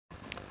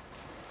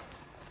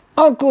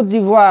En Côte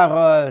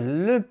d'Ivoire,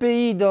 le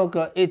pays donc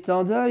est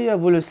en deuil,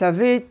 vous le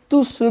savez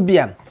tous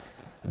bien.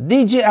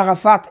 DJ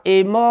Arafat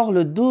est mort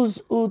le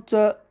 12 août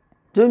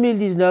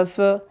 2019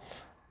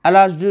 à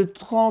l'âge de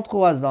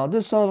 33 ans. De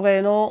son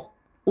vrai nom,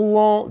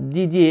 Ouan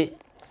Didier.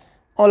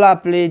 On l'a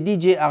appelé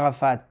DJ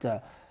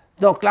Arafat.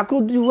 Donc la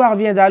Côte d'Ivoire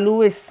vient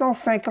d'allouer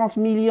 150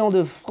 millions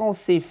de francs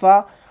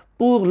CFA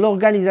pour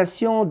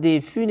l'organisation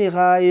des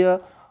funérailles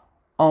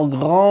en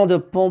grande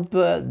pompe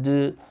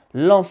de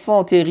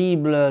l'enfant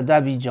terrible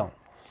d'Abidjan.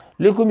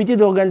 Le comité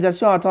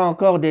d'organisation attend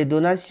encore des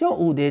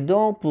donations ou des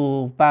dons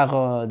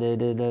par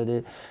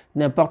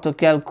n'importe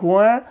quel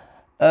coin.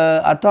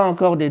 Attend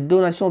encore des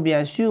donations,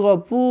 bien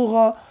sûr,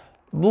 pour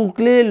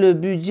boucler le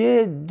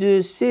budget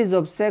de ces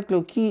obsèques,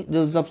 qui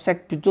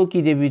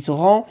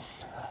débuteront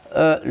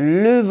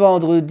le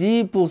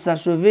vendredi pour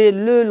s'achever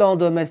le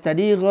lendemain,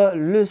 c'est-à-dire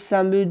le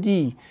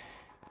samedi.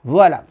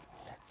 Voilà.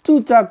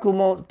 Tout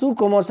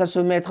commence à se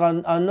mettre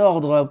en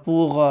ordre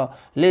pour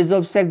les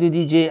obsèques de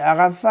DJ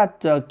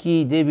Arafat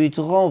qui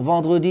débuteront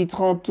vendredi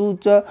 30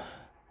 août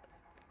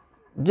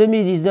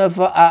 2019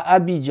 à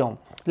Abidjan.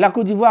 La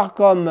Côte d'Ivoire,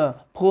 comme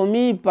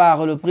promis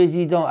par le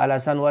président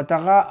Alassane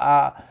Ouattara,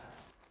 a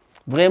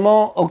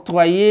vraiment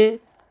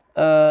octroyé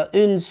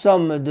une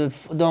somme,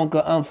 donc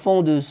un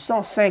fonds de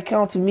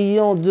 150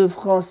 millions de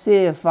francs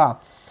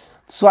CFA,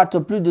 soit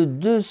plus de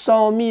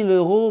 200 000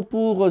 €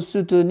 pour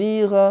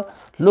soutenir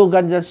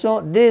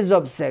l'organisation des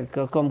obsèques,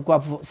 comme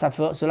quoi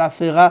cela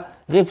fera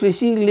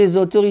réfléchir les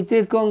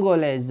autorités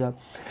congolaises.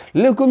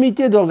 Le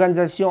comité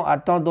d'organisation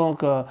attend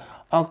donc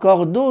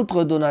encore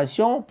d'autres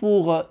donations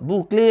pour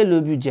boucler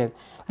le budget.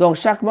 Donc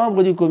chaque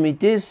membre du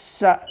comité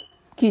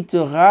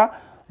quittera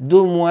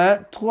d'au moins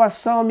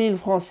 300 000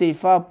 francs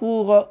CFA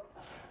pour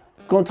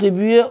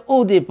contribuer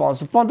aux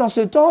dépenses. Pendant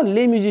ce temps,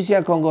 les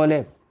musiciens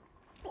congolais,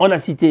 on a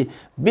cité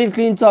Bill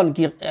Clinton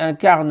qui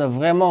incarne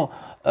vraiment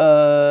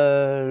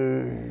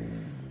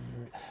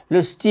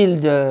le style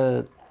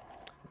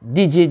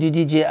du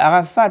DJ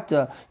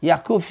Arafat, il y a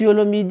Kofi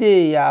Olomide,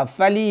 il y a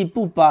Fally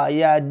Ipupa, il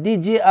y a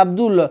DJ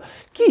Abdul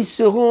qui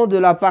seront de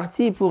la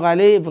partie pour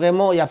aller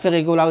vraiment, il y a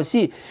Ferrego là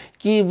aussi,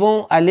 qui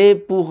vont aller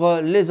pour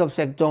les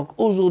obsèques. Donc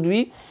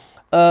aujourd'hui,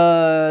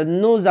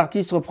 nos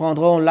artistes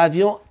reprendront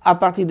l'avion à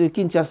partir de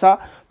Kinshasa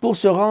pour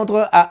se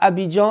rendre à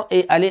Abidjan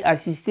et aller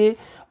assister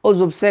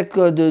aux obsèques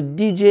de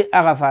DJ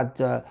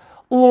Arafat.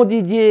 Ouan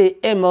Didier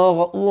est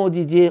mort, Ouan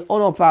Didier,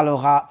 on en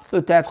parlera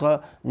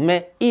peut-être,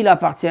 mais il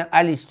appartient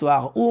à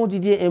l'histoire. Ouan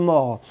Didier est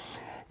mort.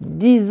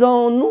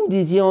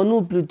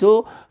 Disions-nous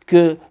plutôt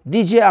que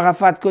DJ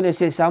Arafat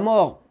connaissait sa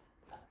mort.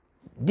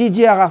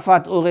 DJ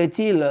Arafat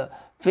aurait-il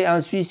fait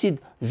un suicide?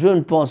 Je ne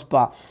pense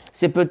pas.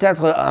 C'est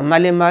peut-être un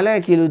malin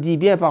qui le dit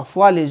bien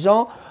parfois. Les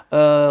gens,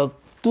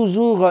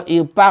 toujours,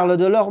 ils parlent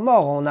de leur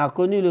mort. On a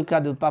connu le cas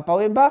de Papa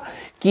Wemba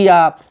qui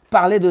a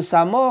parlé de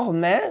sa mort,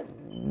 mais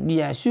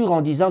bien sûr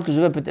en disant que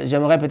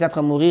j'aimerais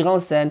peut-être mourir en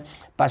scène,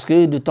 parce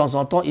que de temps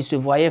en temps, il se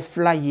voyait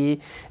flyer.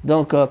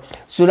 Donc,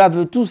 cela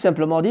veut tout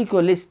simplement dire que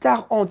les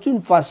stars ont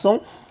une façon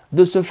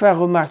de se faire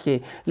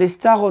remarquer. Les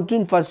stars ont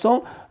une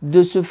façon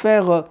de se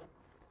faire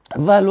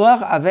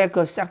valoir avec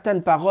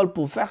certaines paroles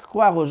pour faire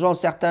croire aux gens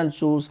certaines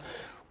choses.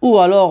 Ou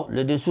alors,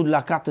 le dessous de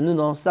la carte, nous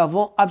n'en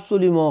savons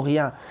absolument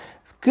rien.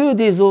 Que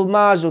des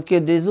hommages.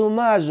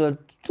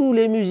 Tous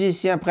les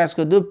musiciens presque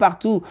de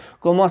partout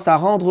commencent à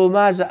rendre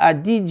hommage à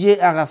DJ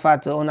Arafat.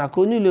 On a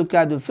connu le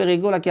cas de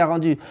Ferrego qui a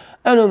rendu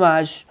un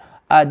hommage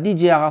à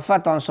DJ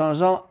Arafat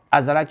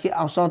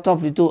en chantant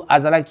plutôt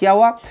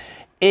Azalakiawa.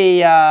 Et il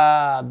y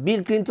a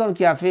Bill Clinton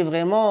qui a fait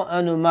vraiment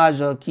un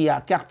hommage qui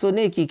a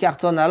cartonné, qui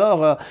cartonne.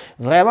 Alors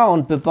vraiment, on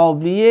ne peut pas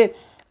oublier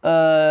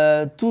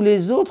tous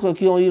les autres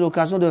qui ont eu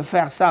l'occasion de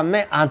faire ça.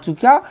 Mais en tout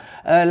cas,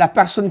 la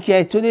personne qui a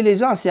étonné les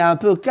gens, c'est un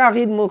peu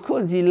Carine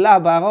Mokonzi,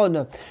 la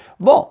baronne.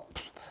 Bon,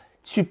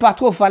 je ne suis pas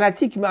trop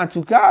fanatique, mais en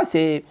tout cas,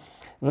 c'est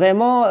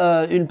vraiment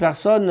une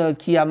personne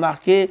qui a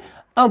marqué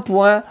un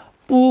point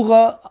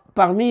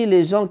parmi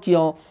les gens qui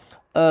ont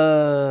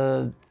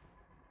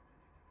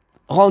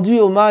rendu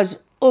hommage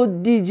au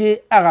DJ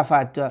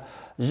Arafat.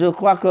 Je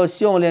crois que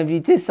si on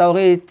l'invitait, ça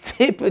aurait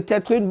été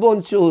peut-être une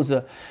bonne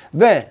chose.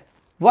 Ben,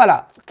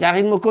 voilà,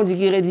 Carine Mokonzi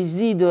qui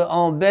réside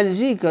en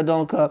Belgique,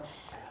 donc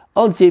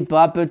on ne sait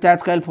pas,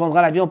 peut-être elle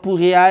prendra l'avion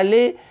pour y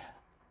aller.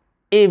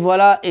 Et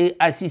voilà, et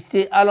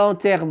assister à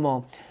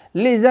l'enterrement.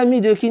 Les amis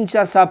de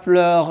Kinshasa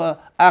pleurent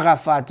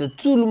Arafat.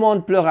 Tout le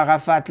monde pleure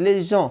Arafat.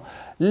 Les gens.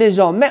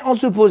 Mais on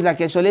se pose la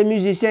question, les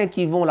musiciens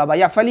qui vont là-bas. Il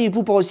y a Fally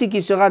Ipupa aussi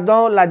qui sera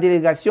dans la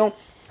délégation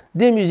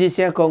des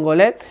musiciens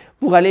congolais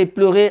pour aller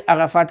pleurer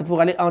Arafat, pour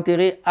aller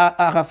enterrer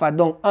Arafat.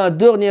 Donc, un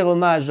dernier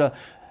hommage,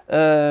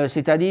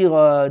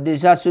 c'est-à-dire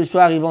déjà ce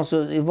soir, ils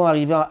vont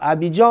arriver à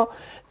Abidjan.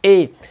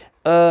 Et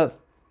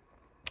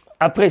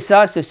après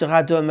ça, ce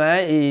sera demain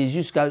et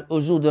jusqu'au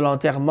jour de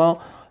l'enterrement,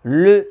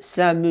 le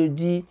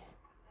samedi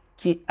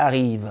qui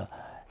arrive.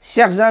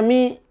 Chers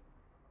amis,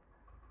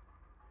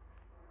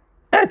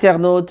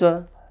 internautes,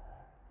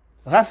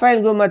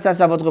 Raphaël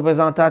Gomatsas, votre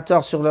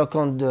présentateur sur le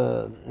compte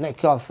de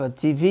Make Off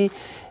TV.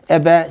 eh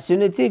bien, ce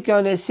n'était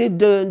qu'un essai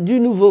du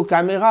nouveau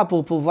caméra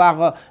pour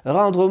pouvoir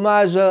rendre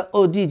hommage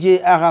au DJ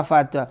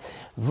Arafat.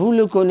 Vous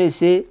le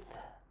connaissez,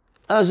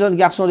 un jeune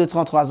garçon de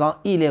 33 ans,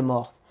 il est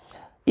mort.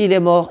 Il est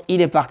mort,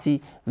 il est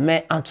parti.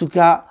 Mais en tout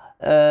cas,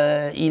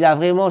 il a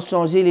vraiment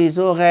changé les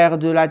horaires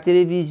de la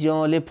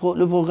télévision, le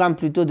programme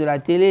plutôt de la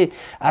télé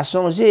a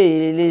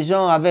changé. Et les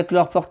gens avec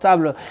leur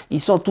portable, ils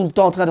sont tout le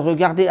temps en train de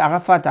regarder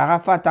Arafat,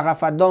 Arafat,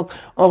 Arafat. Donc,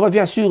 on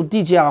revient sur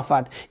DJ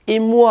Arafat.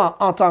 Et moi,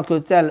 en tant que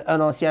tel,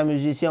 un ancien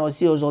musicien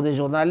aussi, aujourd'hui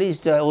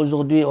journaliste,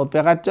 aujourd'hui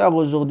opérateur,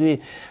 aujourd'hui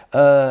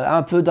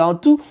un peu dans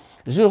tout,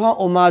 je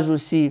rends hommage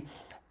aussi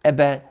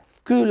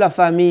que la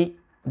famille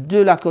de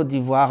la Côte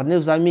d'Ivoire,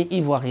 nos amis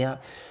ivoiriens.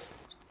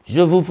 Je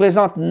vous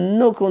présente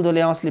nos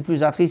condoléances les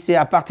plus attristées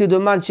à partir de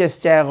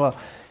Manchester.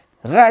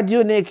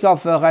 Radio Nekov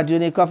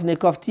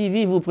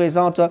TV vous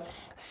présente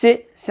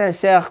ses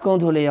sincères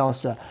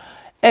condoléances.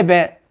 Eh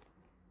bien,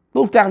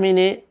 pour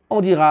terminer,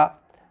 on dira,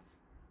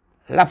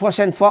 la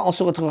prochaine fois, on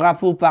se retrouvera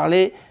pour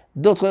parler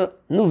d'autres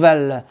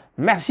nouvelles.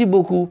 Merci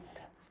beaucoup.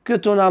 Que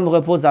ton âme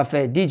repose à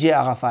fait, DJ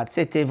Arafat.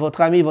 C'était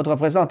votre ami, votre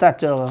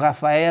présentateur,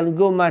 Raphaël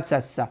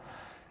Gomatsassa.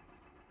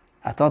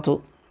 À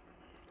tantôt.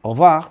 Au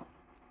revoir.